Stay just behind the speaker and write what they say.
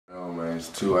man. It's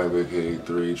 2HypeMike,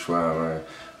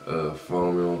 3HypeMike.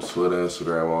 Follow me on Twitter,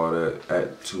 Instagram, all that,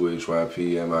 at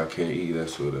 2HypeMike.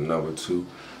 That's with the number 2.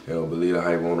 They don't believe the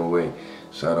hype on the way.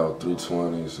 Shout out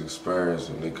 320, it's experience,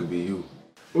 and it could be you.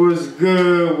 What's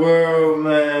good, world,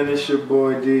 man? It's your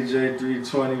boy DJ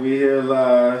 320. We here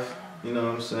live. You know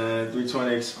what I'm saying?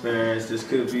 320 experience. This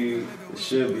could be, it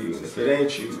should be. If it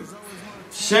ain't you,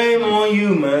 shame on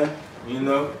you, man. You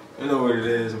know what it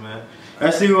is, man. I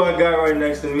see who I got right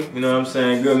next to me. You know what I'm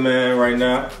saying? Good man right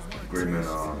now. Great man of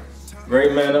honor.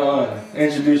 Great man of honor.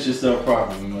 Introduce yourself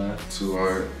properly, man.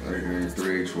 2Hype,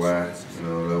 3HY, you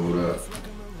know, leveled up.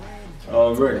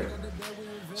 Already.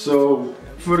 So,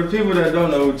 for the people that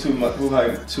don't know who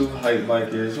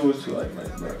 2HypeMike is, who is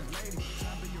 2HypeMike, bro?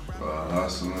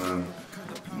 Hustling,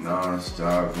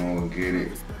 non-stop, gonna get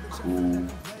it, cool,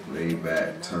 laid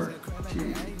back, turn,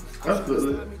 kid. I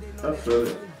feel it. I feel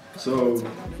it. So,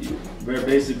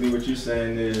 basically what you're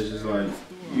saying is just like,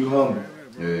 you humble.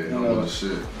 Yeah, humble as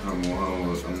shit. I'm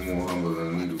more humble than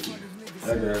a needle.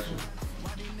 I got you.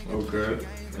 Okay.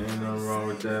 Ain't nothing wrong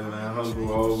with that, man.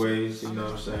 Humble always, you know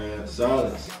what I'm saying?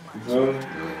 Silence. You feel me?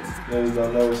 Yeah. Niggas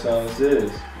don't know what silence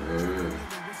is.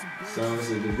 Yeah. Silence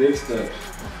is the big steps.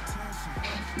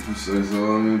 If you say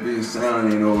so, I mean, being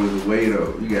silent ain't always the way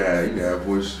though. You got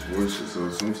voice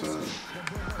yourself sometimes.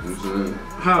 You know what I'm saying?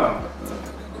 How?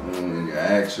 Your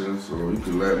actions, so you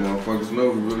can let motherfuckers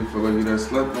know if you really feel like you done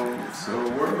slept on. Tell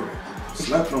the world.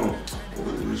 Slept on. Or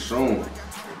just show them.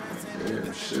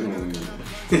 Yeah, shit on you.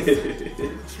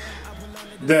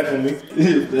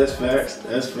 Definitely. That's facts.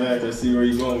 That's facts. I see where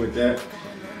you're going with that.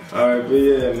 Alright, but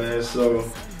yeah, man, so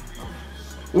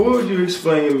what would you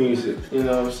explain your music? You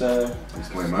know what I'm saying?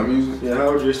 Explain my music? Yeah,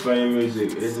 how would you explain your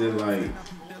music? Is it like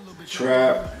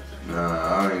trap?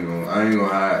 Nah, I ain't gonna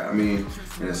hide. I mean,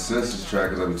 in a sense it's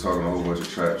trap because I be talking a whole bunch of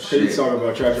trap shit. You talking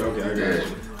about trap shit? Okay, I got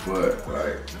you. But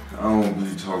like, I don't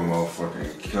be talking about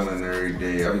fucking killing every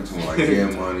day. I be talking like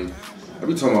getting money. I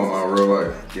be talking about my real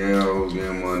life, getting hoes,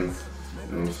 getting money.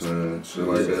 You know what I'm saying? Shit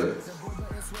like that.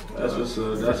 That's what's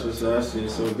up. That's what's up. I see.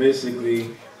 So basically,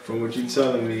 from what you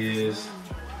telling me is,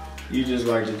 you just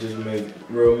like to just make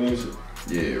real music.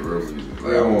 Yeah, real music.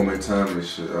 Like I don't want to make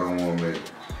timeless shit.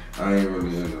 I ain't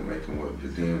really into making what the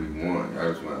DMV want. I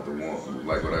just want to want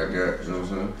like what I got. You know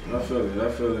what I'm saying?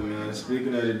 I feel it, man.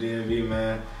 Speaking of the DMV,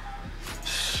 man,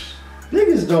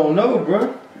 niggas don't know,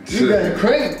 bro. You got it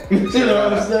cranked. You know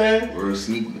what I'm saying? We're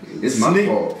sneaky. It's my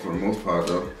fault for the most part,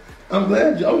 though. I'm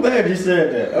glad you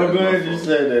said that. I'm glad you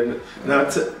said that. Now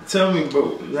tell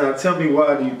me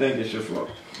why do you think it's your fault?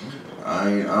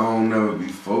 I don't never be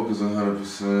focused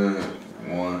 100%.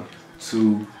 1,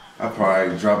 2. I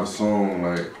probably drop a song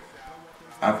like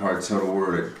I probably tell the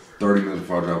word at 30 minutes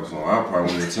before I drop a song. I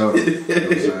probably wouldn't tell them. You know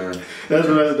what I'm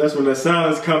saying? That's when the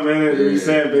silence come in and you're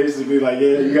saying basically like,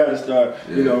 you gotta start,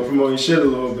 you know, promoting shit a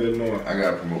little bit more. I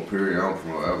gotta promote, period. I don't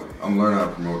promote ever. I'm learning how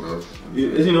to promote though.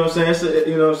 You know what I'm saying?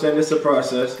 You know what I'm saying? It's a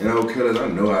process. And I don't care that I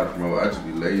know how to promote. I just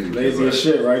be lazy. Lazy as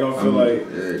shit, right? Don't feel like.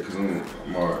 Yeah, because I'm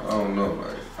I don't know.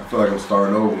 Like I feel like I'm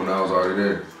starting over when I was already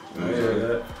there. I hear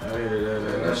that. I hear that.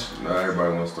 And not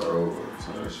everybody wants to start over.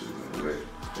 So that shit is late.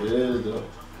 It is though.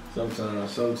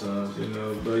 Sometimes, you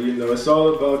know. But you know, it's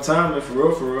all about timing for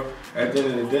real. At the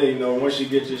end of the day, you know, once you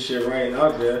get your shit right and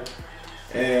out there,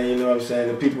 and you know what I'm saying,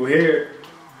 the people hear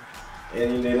it,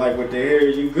 and they like what they hear,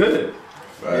 you good.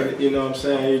 Right. And, you know what I'm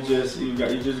saying? You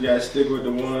just gotta stick with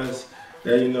the ones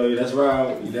that you know that's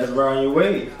right on your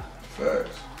wave.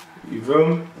 Facts. You feel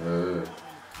me? Yeah.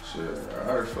 Shit, I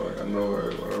already feel like I know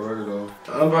everybody already though.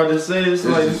 I'm about to say it's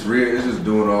like just real. It's just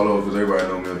doing all over because everybody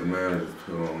know me as a manager.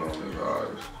 People don't know me as an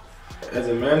artist. As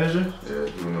a manager? Yeah,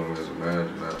 people know me as a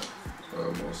manager, not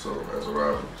more so as a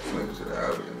rapper. Niggas to the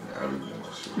alley and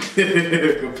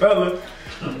shit. Capella.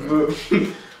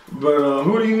 But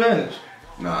who do you manage?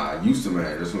 Nah, I used to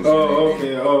manage. That's what I'm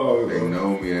saying. Okay. They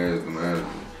know me as the manager.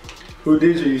 Who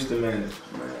did you used to manage?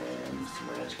 Man, I used to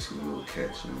manage 2 little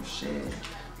cats in the machine.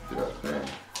 Get up there.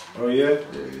 Oh yeah?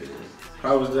 Yeah.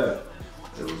 How was that?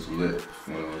 It was lit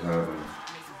when it was happening.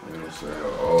 You know what I'm saying?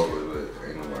 All the way lit.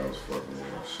 Ain't nobody was fucking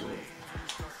with that shit.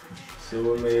 So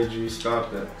what made you stop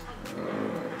that?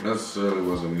 Necessarily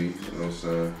wasn't me, you know what I'm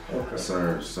saying? Okay.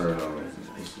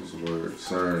 What's the word?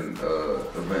 Certain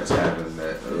events happened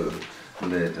that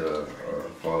led to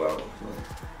fallout.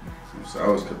 So I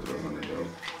always kept it 100 though.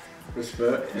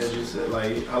 Respect. As you said,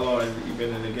 like, how long have you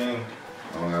been in the game?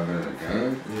 How long I've been in the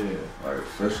game? Yeah. Like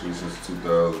officially since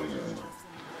 2000.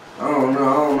 I don't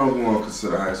know if we want to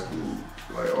consider high school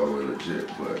like all the way legit,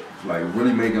 but like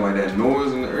really making like that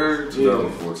noise in the area,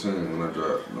 2014 when I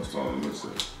dropped my song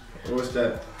MIXTAPE. What's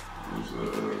that? It was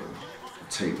a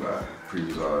tape by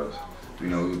previous artists. You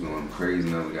know, we was doing crazy.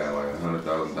 Now we got like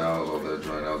 $100,000 off that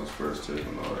joint. That was his first tape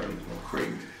and all that. It was going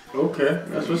crazy. Okay,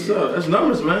 that's what's up. That's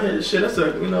numbers, man. Shit, that's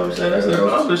a, you know what I'm saying? That's an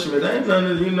accomplishment. That ain't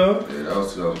nothing, you know. Yeah, that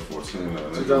was 2014.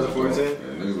 2014? Yeah,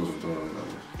 niggas wasn't doing them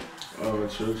numbers. Oh,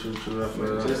 true. I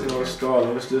feel that. There's no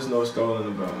stalling. What's this no stalling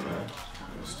about, man?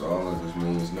 Stalling just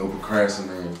means no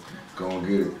procrastinating. Go and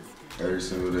get it. Every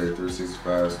single day,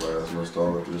 365 slash no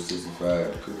stalling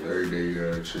 365. Because every day you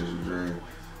gotta chase your dream.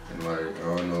 And like,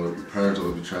 I don't know, your parents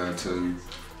will be trying to tell you, you know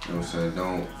what I'm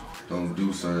saying, don't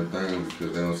do certain things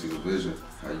because they don't see the vision,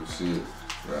 how you see it.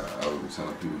 But I would be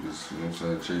telling people just, you know what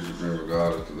I'm saying, chase your dream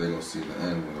regardless because they're going to see the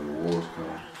end when the rewards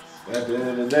come. At the end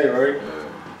of the day, right?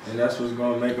 Yeah. And that's what's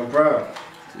going to make them proud.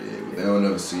 Yeah, but they don't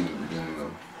never see the beginning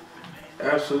though.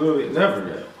 Absolutely, never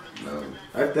that. No.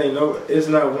 I think it's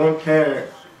not one parent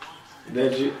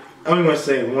that you, I'm going to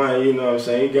say one, you know what I'm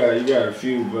saying, you got a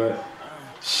few, but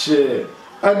shit.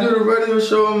 I do the radio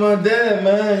show with my dad,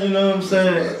 man, you know what I'm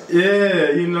saying?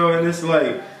 Yeah, you know, and it's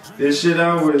like, this shit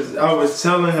I was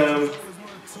telling him,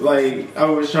 like, I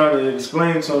was trying to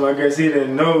explain to him, I guess he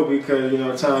didn't know because, you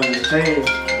know, times have changed.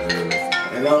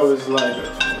 And I was like,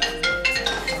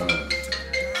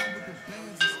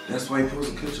 that's why you're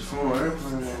supposed to catch your phone on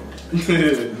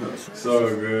airplane mode.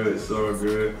 So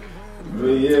good. But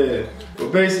yeah,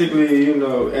 but basically, you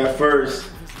know, at first,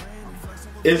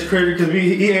 it's crazy because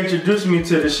he introduced me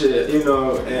to the shit, you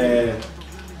know, and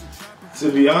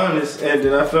to be honest, and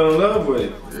then I fell in love with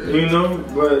it, you know.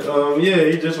 But yeah,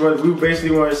 we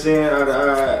basically weren't seeing eye to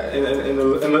eye, and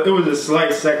it was a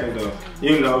slight second though,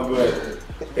 you know. But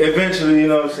eventually, you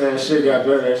know what I'm saying, shit got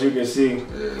better as you can see.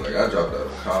 Yeah, like I dropped out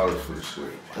of college for the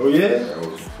shit. Oh yeah? That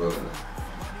wasn't feeling it.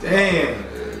 Damn.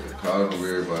 Yeah, college will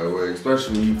wear everybody away,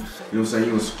 especially when you know what I'm saying,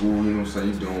 you in school, you know what I'm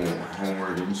saying, you doing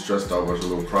homework, and you stressed out about your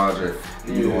little project,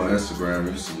 and you on Instagram,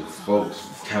 and you see your folks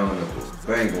counting up a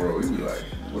bankroll, you be like,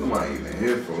 what am I even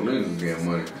here for? Niggas getting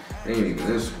money, they ain't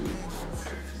even in school.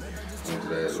 I went to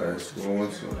that last school I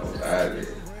went to, I was out of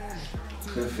there.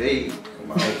 Couldn't fade,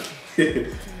 I'm out.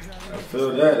 I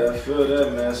feel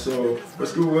that, man. So, what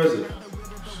school was it?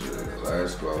 Shit,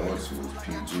 last school I went to was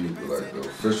PG, but like the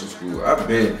official school, I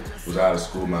was out of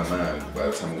school in my mind by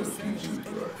the time I went to PG,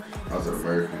 but I was at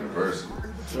American University.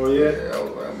 Oh yeah? Yeah, I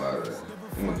was like, I'm out of there.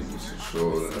 I went to UC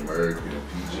Shore and American and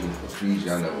PG. But PG,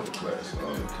 I never went to class, so I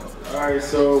don't even count it. Alright,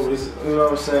 so, you know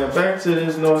what I'm saying, back to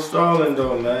this no stalling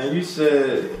though, man. You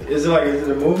said, is it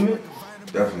a movement?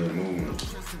 Definitely movement.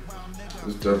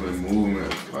 It's definitely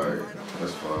movement, like,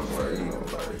 that's fun, like, you know,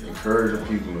 like, encouraging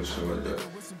people and shit like that.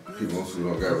 People mostly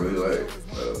don't got really, like,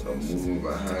 a movement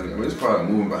behind it. I mean, it's probably a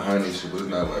movement behind this shit, but it's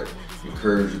not, like,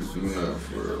 encourage you to do nothing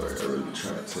for, like, I really be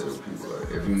trying to tell people, like,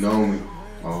 if you know me,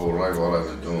 my whole life, all I've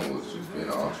been doing was just being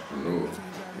an entrepreneur, you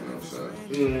know what I'm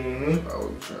saying? I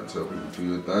always be trying to tell people, do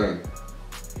your thing,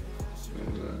 you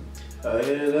know what I'm saying? I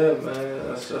hear that, man.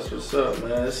 That's what's up,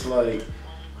 man. It's like,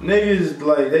 niggas,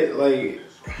 like,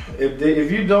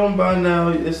 if you don't by now,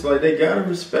 it's like they gotta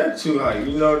respect 2Hype.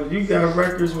 You know, you got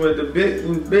records with the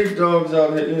big dogs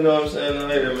out here, you know what I'm saying,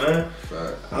 out here, man.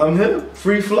 Fact. I'm here,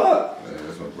 free flop. Yeah,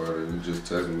 that's my brother. He just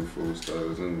texted me before we started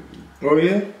this interview. Oh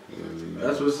yeah? Yeah.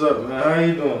 That's what's up, man. How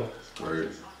you doing? Great.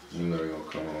 You know you're gonna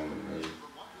come home, man.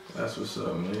 That's what's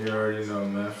up, man. You already know,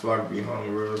 man. Flock be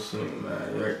home real soon,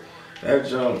 man. That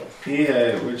jump he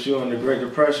had with you on the Great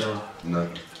Depression.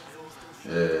 Nothing.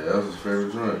 Yeah, that was his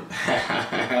favorite joint.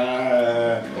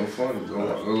 No funny. Go on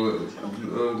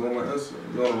my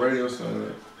Instagram. Go on the radio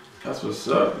something. That's what's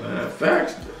up, man.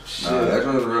 Facts. Shit. Nah, that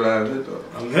joint's a real live hit though.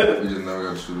 I'm hit. We just never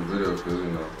got to shoot a video because,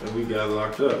 you know. And we got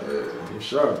locked up. Yeah. I'm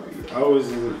sharp. I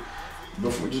was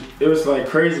before. It was like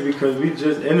crazy because we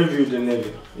just interviewed the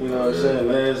nigga. You know what I'm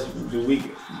saying? The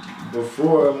week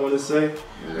before, I want to say.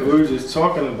 Yeah. And we were just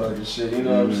talking about this shit. You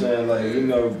know what I'm saying? Like, you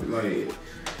know, like.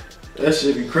 That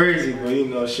shit be crazy, but you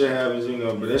know, shit happens, you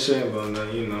know, but that shit ain't about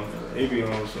nothing, you know. He be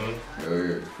home soon. Hell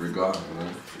yeah, free Glocker,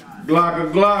 man.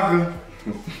 Glocker.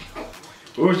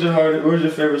 What was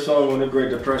your favorite song on the Great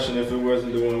Depression if it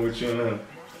wasn't the one with you and him?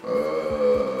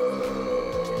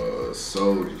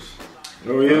 Soldiers.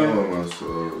 Oh yeah? I don't want my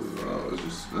soldiers, you know,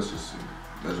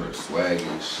 that's like swaggy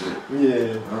and shit.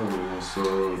 Yeah. I don't want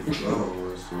soldiers.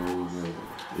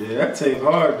 Yeah, that tape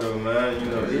hard though, man. You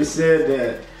know, he said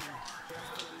that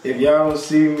if y'all don't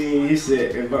see me, he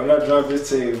said, if I drop this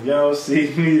tape, if y'all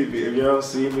don't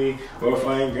see me, or if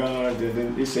I ain't gone,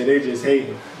 then he said they just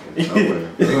hating. He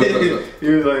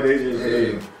was like, they just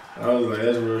hating. I was like,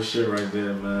 that's real shit right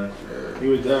there, man. Yeah. He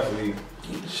was definitely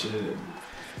shit.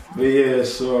 But yeah,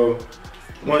 so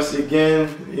Once again,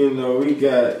 you know, we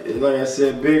got, like I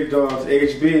said, Big Dogs,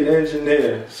 HB, the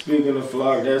engineer. Speaking of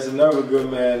Flock, that's another good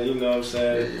man, you know what I'm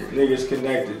saying? Yeah. Niggas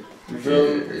connected. You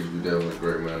feel me? HB definitely a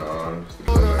great man. Already, man.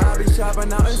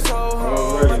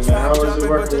 How was it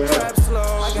working with him?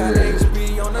 Shit, I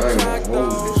ain't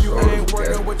gonna hold you.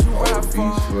 All the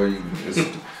beats for you.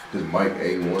 His mic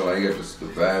A1, like you got the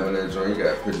vibe in that joint. You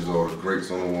got pictures of all the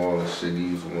greats on the wall and shit. He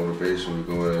used for motivation when you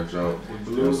go in that joint.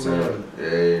 You know what I'm saying?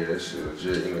 Yeah, that shit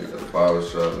legit. You know, you got the barber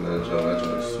shop and that joint. That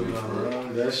joint is sweet for real.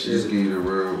 That shit. Just give you the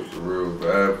real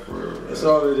vibe for real. That's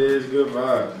all it is, good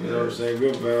vibe. You know what I'm saying?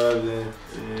 Good vibes and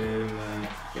yeah, man.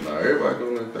 But nah, everybody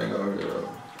doing that thing out here though.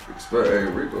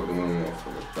 Expect Rico doing the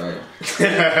motherfucking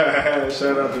thing.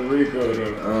 Shout out to Rico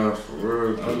though. For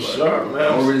real. I'm like, sharp, man. The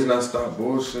only reason I stopped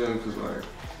bullshitting cause like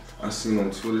I seen on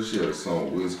Twitter she had a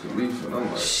song with Wiz Khalifa and I'm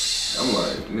like,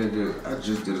 nigga, I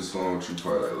just did a song with you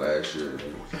probably like last year.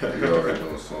 You already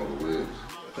doing a song with Wiz.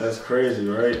 That's crazy,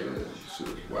 right? Yeah, shit,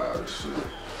 wild as shit.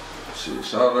 Shit,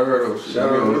 shout out to her though. She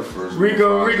got me on the first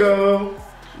Rico. She got me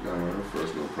on her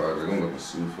first little project. I'm looking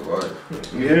sweet for life.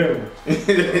 Yeah.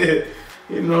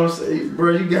 You know what I'm saying? Bro,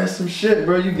 you got some shit,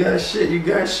 bro. You got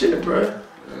shit, bro.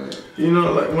 Yeah. You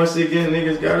know, like, once again,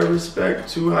 niggas gotta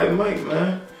respect 2HypeMike,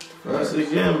 man. Once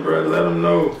again, bro, let them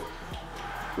know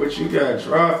what you got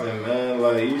dropping, man.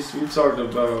 Like, you talked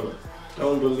about,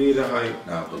 don't believe the hype.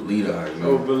 Nah, believe the hype, man.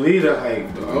 Oh, believe the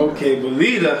hype. Okay,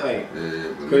 believe the hype.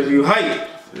 Yeah, because you hype.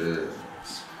 Yeah.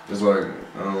 It's like,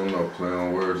 I don't know, play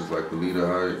on words. It's like believe the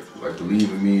hype. Like,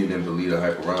 believe in me and then believe the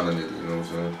hype around a nigga, you know what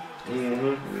I'm saying?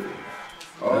 Mm-hmm. Yeah.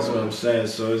 That's what I'm saying.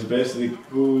 So it's basically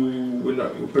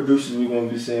what producers we gonna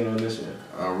be seeing on this one.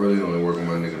 I really only work with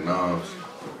my nigga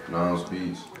Nas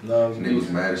Beats. Niggas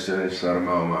mad as shit. They shout him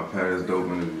out. My Pat is dope.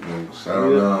 And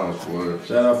shout out Nas, boy.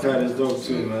 Shout out Pat is dope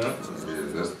too, man. Yeah,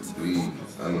 that's the bleed.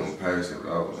 I know Pat since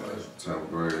I was like 10th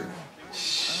grade.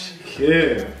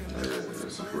 Yeah.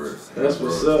 That's a break. That's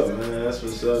what's up, man. That's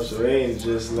what's up. So it ain't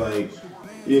just like,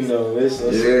 you know, it's a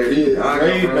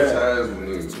I got ties with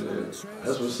niggas. Yeah.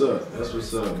 That's what's up. That's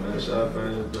what's up, man. Shout out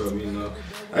Pat is dope, you know.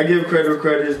 I give credit where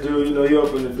credit is due. You know, he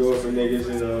opened the door for niggas,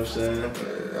 you know what I'm saying?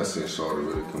 Yeah, I seen Shorty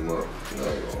really come up.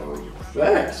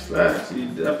 Facts. He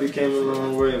definitely came a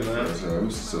long way, man. We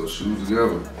used to sell shoes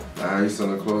together. Now he's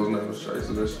selling clothes now. Shit, I used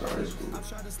to that shit in high school.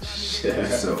 He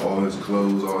sell all his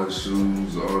clothes, all his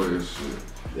shoes, all this shit.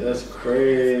 That's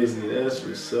crazy. That's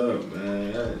what's up,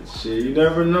 man. Shit, you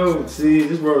never know. See,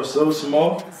 this world is so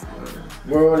small.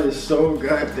 World is so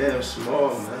goddamn small,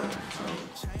 man.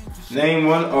 Name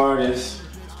one artist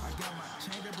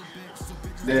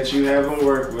that you haven't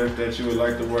worked with that you would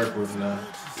like to work with now.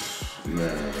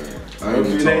 Man,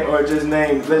 or just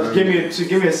name. Give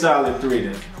me a solid 3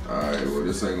 then. Alright, well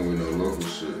this ain't gonna be no local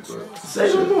shit, but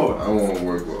say no more. I want to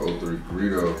work with 03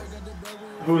 Greedo.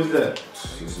 Who is that?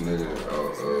 This nigga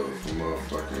from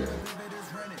motherfucking,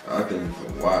 I think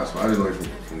from Watts. I just like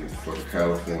from fucking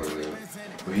California.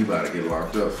 But he about to get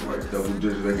locked up for like double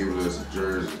digits. They gave us a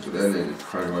jersey. But that nigga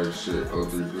crank like shit. 03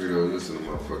 Greedo, listen to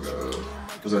motherfucker.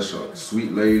 What's that show?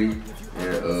 Sweet Lady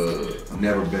and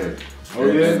Never Been. Oh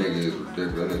yeah? That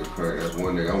nigga crank. That's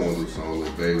one nigga. I want to do something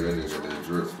with Baby. That nigga got that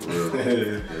drip for real.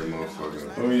 That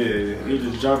motherfucker. Oh yeah. He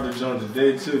just dropped the joint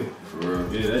today too. For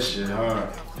real? Yeah, that shit hard.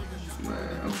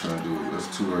 Man, I'm trying to do, that's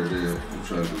 2 right there. I'm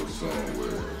trying to do a song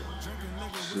with,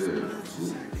 shit, I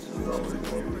really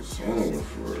want to do a song with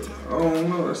for real. I don't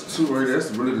know, that's 2 right there. That's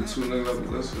really the 2 niggas I've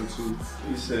been listening to.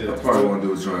 He said, I probably want to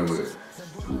do a joint with,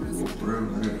 real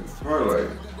nigga. Probably like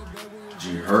G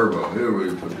Herbo. He'll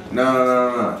really put it.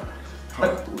 Nah.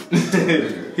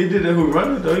 He did the Who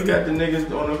Run It though. He got the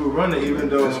niggas on the Who Run It, even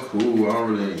though. That's cool. I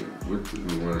don't really with the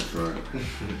Who Run It train.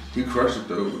 He crushed it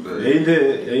though with that. Yeah, he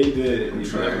did. He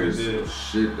did.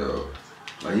 Shit though.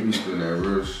 Like he be spitting that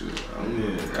real shit.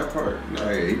 That part.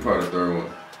 He probably the 3rd one.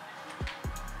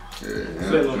 Yeah.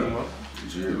 Say no more.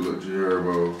 G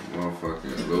Herbo,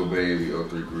 motherfucking Lil Baby,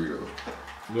 03 Greedo.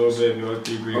 Lil Baby,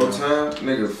 03 Greedo. Whole time,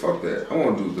 nigga, fuck that. I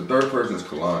want to do the 3rd person is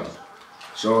Kalani.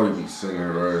 Shorty be singing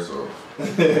her ass off. I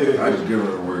just give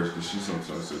her the words because she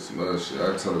sometimes says some other shit.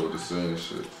 I tell her what to say and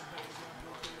shit.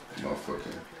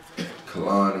 Motherfucking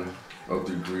Kalani,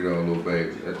 03 Greedo, and Lil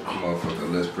Baby. That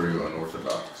motherfucker less pretty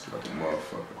unorthodox, like a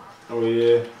motherfucker. Oh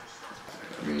yeah.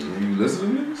 I mean, when you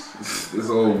listen to niggas, it's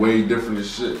all way different as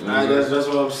shit. You know that's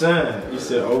what I'm saying. You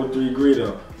said 03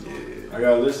 Greedo. Yeah. I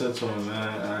gotta listen to him,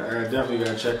 man. I definitely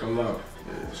gotta check him out.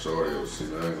 Yeah, Shorty OC, I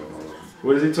ain't gonna hold you.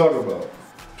 What does he talk about?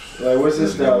 Like, what's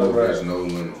his style of rap? There's no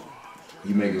limit.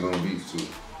 He make his own beats too.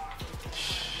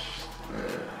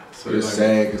 Yeah. So but it's like,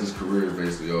 sad because his career is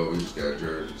basically, he just got a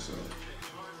jersey, so.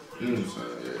 You know what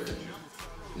I'm saying?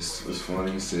 Yeah. It's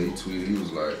funny. He said he tweeted. He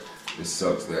was like, "It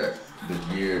sucks that the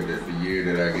year that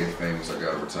I get famous, I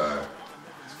gotta retire.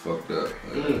 It's fucked up."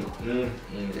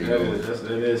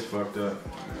 That is fucked up.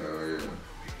 Hell yeah.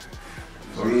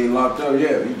 So he ain't locked up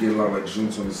yet. He get locked like June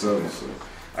 27th. So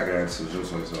I got until June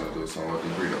 27th to do a song with the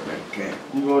breed up, man. Can't.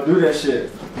 You gonna do that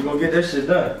shit? You gonna get that shit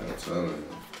done? I'm telling you.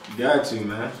 You got to,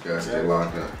 man. Gotta stay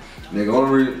locked up. Nigga,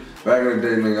 only reason, back in the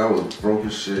day, nigga, I was broke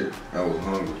as shit. I was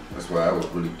hungry. That's why I was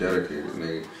really dedicated,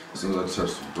 nigga. As soon as I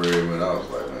touched some bread, man, I was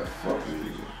like, man, fuck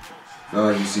music. Not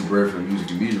like you see bread for the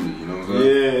music immediately, you know what I'm saying?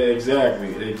 Yeah,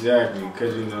 exactly.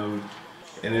 Cause you know,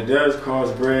 and it does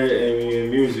cost bread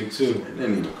and music too. It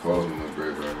didn't even cost me no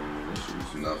bread, bro. That shit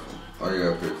was nothing. All you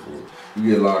gotta pay for it. You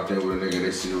get locked in with a nigga,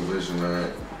 they see your vision,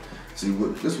 man. See,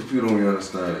 this what people don't even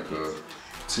understand, cause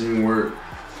teamwork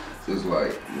is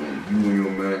like when you and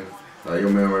your man. Like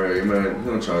your man right here, your man, he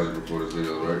don't charge you to record his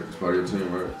videos, right? It's part of your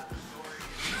team, right?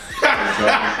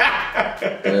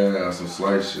 Yeah, some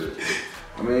slight shit.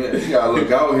 I mean, you gotta look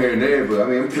out here and there, but I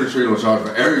mean, I'm pretty sure you don't charge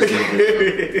for everything.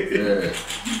 Yeah.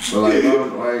 But like,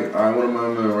 one of my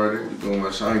men right there, doing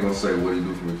my shit. I ain't gonna say what he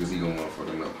do for me because he gonna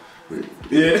motherfucking know. But,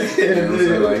 yeah, you know what I'm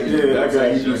saying? Like,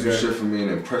 he do some you. shit for me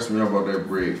and impress me about that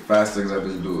bread faster than I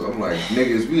just do. I'm like, nigga,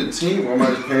 is we a team or am I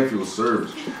just paying for your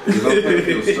service? If I'm paying for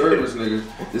your service, nigga,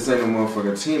 this ain't no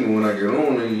motherfucking team. And when I get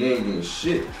on, nigga, you ain't getting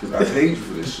shit because I paid you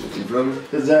for this shit. You feel me?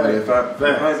 Exactly. But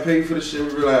if I ain't paid for this shit, we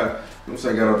realize, you know what I'm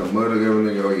saying, got out the mud together,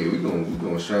 nigga, oh yeah, we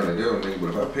gonna shine together, nigga. But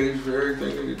if I paid you for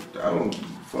everything, nigga, I don't,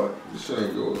 fuck, this shit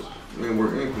ain't yours. We ain't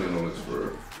working anything on this for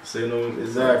real. Say no,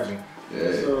 exactly.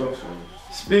 Yeah. So,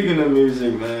 speaking of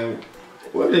music, man,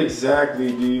 what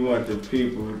exactly do you want the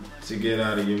people to get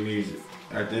out of your music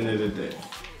at the end of the day?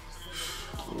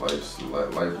 Life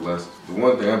lessons. The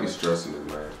one thing I be stressing is,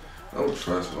 man, don't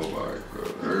trust nobody, bro.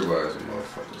 Everybody's a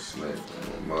motherfucking snake,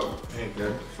 man. Mother. Ain't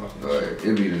that the fucking like,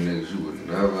 it be the niggas you would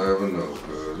never ever know,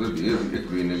 cause it could be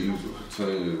a nigga you was for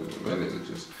 10 years. That nigga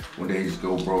just, one day he just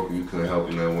go broke and you couldn't help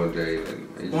him that one day.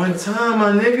 And one time,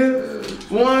 my nigga.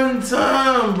 Yeah, one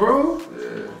time, bro.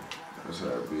 Yeah, that's how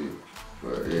it be.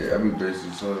 But yeah, I be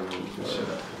basically telling him,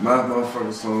 my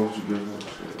motherfucking song, what you get for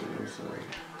shit, you know what I'm saying?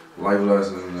 Life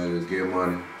lessons, nigga, get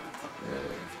money. Yeah.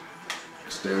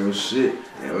 Stay with shit.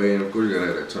 And of course you gotta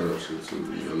have that turn up shit too.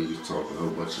 You know, you just talking a whole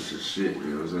bunch of shit, you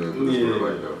know what I'm saying? But it's real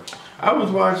like that. I was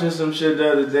watching some shit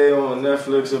the other day on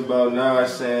Netflix about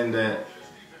Nas saying that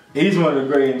he's one of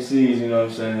the great MCs, you know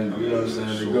what I'm saying? You know what I'm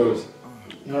saying? Sure. The goes,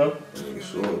 huh? Yeah,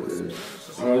 sure,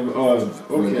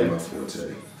 okay.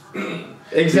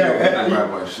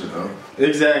 Exactly. Shit, huh?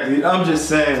 Exactly. I'm just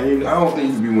saying, you know. I don't think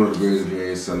you can be one of the greatest if you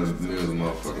ain't selling millions of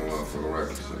motherfucking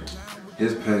records.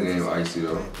 His pen game icy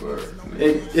though, but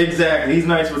exactly. He's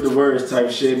nice with the words type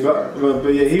shit.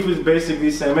 But yeah, he was basically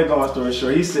saying, make a long story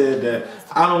short, he said that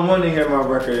I don't want to hear my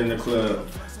record in the club.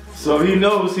 So he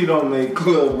knows he don't make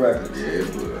club records. Yeah,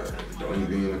 but don't you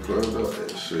be in the club though?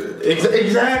 That shit.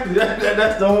 Exactly.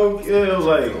 That's the whole kill.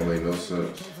 Like, don't make no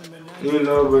sense. You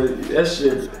know, but that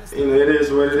shit, you know, it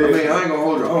is what it is. I mean, I ain't gonna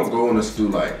hold you. I don't go in the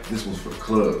studio like this one's for the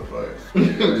club. Like,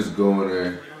 I just go in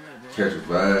there, catch a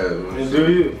vibe. And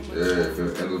do you? Yeah, if it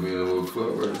ends up being a little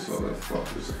club record or something, fuck,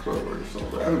 it's a club record or something.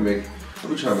 But I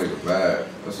be trying to make a vibe.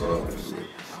 That's all I want to do.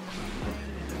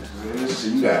 And this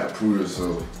shit, you gotta prove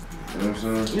yourself. You know what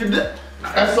I'm saying?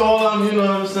 That's all you know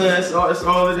what I'm saying? That's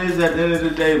all it is at the end of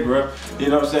the day, bro. You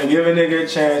know what I'm saying? Give a nigga a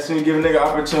chance, you give a nigga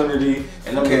opportunity.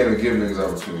 And you can't even give niggas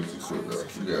opportunity too quick though.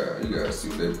 You gotta see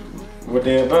what they do. What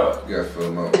they about. You gotta fill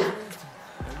them out. You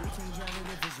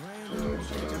know what I'm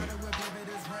saying?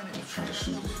 I'm trying to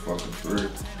shoot this fucking three.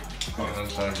 I'm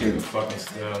trying to keep it fucking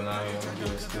still now. You don't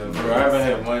give it still. Bro, I haven't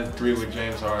had 1-3 with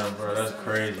James Harden, bro. That's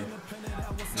crazy.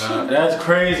 Nah, that's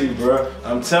crazy, bro.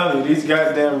 I'm telling you, these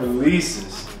goddamn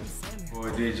releases. Boy,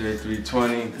 DJ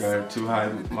 320, got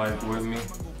 2HypeMike with me.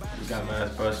 We got my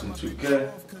ass busting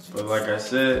 2K. But like I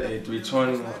said, hey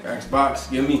 320, Xbox,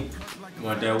 give me. You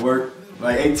want that work?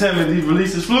 Like, hey Tim, these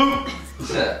releases fluke?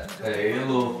 Hey, a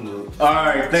little fluke.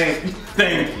 Alright,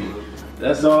 thank you.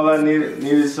 That's all I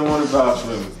needed someone to vouch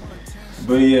for me.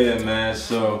 But yeah, man,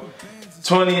 so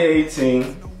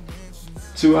 2018,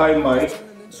 2HypeMike.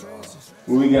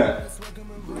 What we got?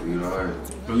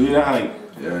 Believe the hype.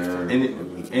 Yeah.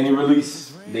 Any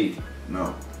release date?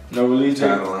 No. No release date?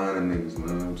 Tired of lying to niggas,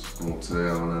 man. I'm just gonna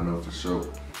tell when I know for sure.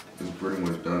 It's pretty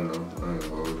much done though. I ain't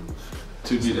gonna hold it.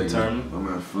 To be determined. I'm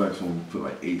at Flex when we put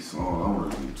like 8 songs. I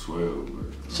want to do 12.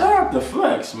 But, shout out to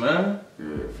Flex, man.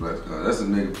 Yeah, Flex. That's a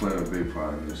nigga playing a big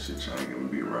part in this shit. Trying to get me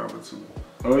to be a rapper too.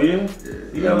 Oh yeah?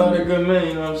 Yeah. You got a lot of good men,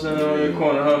 you know what I'm saying, on your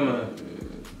corner, huh, man?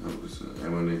 Yeah, 100%.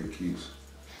 And my nigga Keys.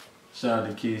 Shout out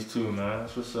to Keys too, man.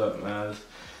 That's what's up, man.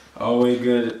 Always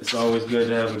good. It's always good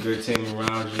to have a good team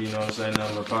around you. You know what I'm saying?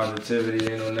 Nothing but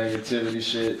positivity, ain't no negativity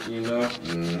shit. You know?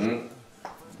 Mm-hmm.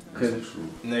 Cause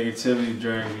negativity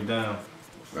drags you down.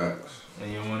 Facts.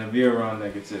 And you don't want to be around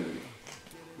negativity.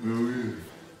 Mm-hmm.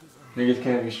 Niggas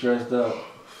can't be stressed out.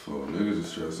 Fuck, niggas are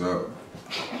stressed out.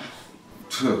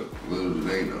 Little do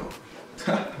they know.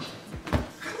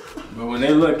 But when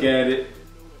they look at it,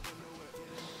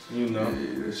 you know.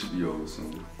 Yeah, that should be over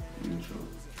soon.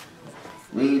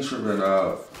 We ain't tripping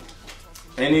out.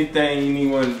 Anything you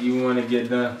want to get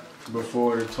done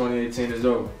before the 2018 is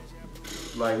over?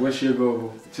 Like, what's your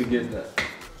goal to get done?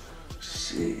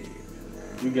 Shit,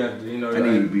 man. You got to, you know. I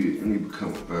need to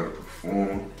become a better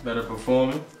performer. Better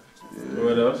performer? Yeah.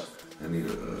 What else? I need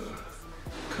to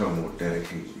become more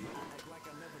dedicated.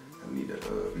 I need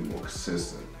to be more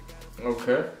consistent.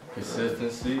 Okay.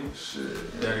 Consistency.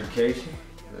 Shit. Dedication.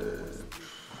 Yeah.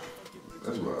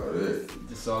 That's about it.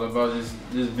 It's all about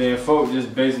just being folk,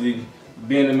 just basically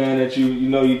being the man that you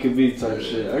know you can be type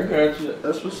shit. I got you.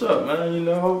 That's what's up, man. You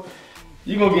know,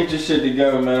 you gonna get your shit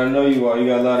together, man. I know you are. You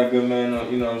got a lot of good men,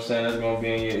 you know what I'm saying, that's gonna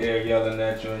be in your ear yelling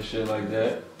at you and shit like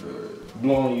that.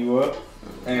 Blowing you up.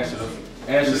 Answer the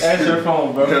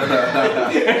phone, bro.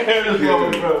 Answer the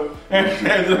phone, bro.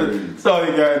 That's all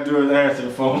you gotta do is answer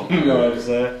the phone. You know what I'm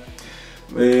saying?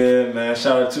 But yeah, man.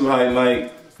 Shout out to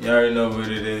 2HypeMike. You already know what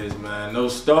it is, man. No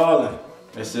stalling.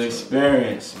 It's an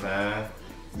experience, man.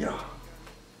 Yeah.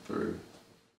 For real.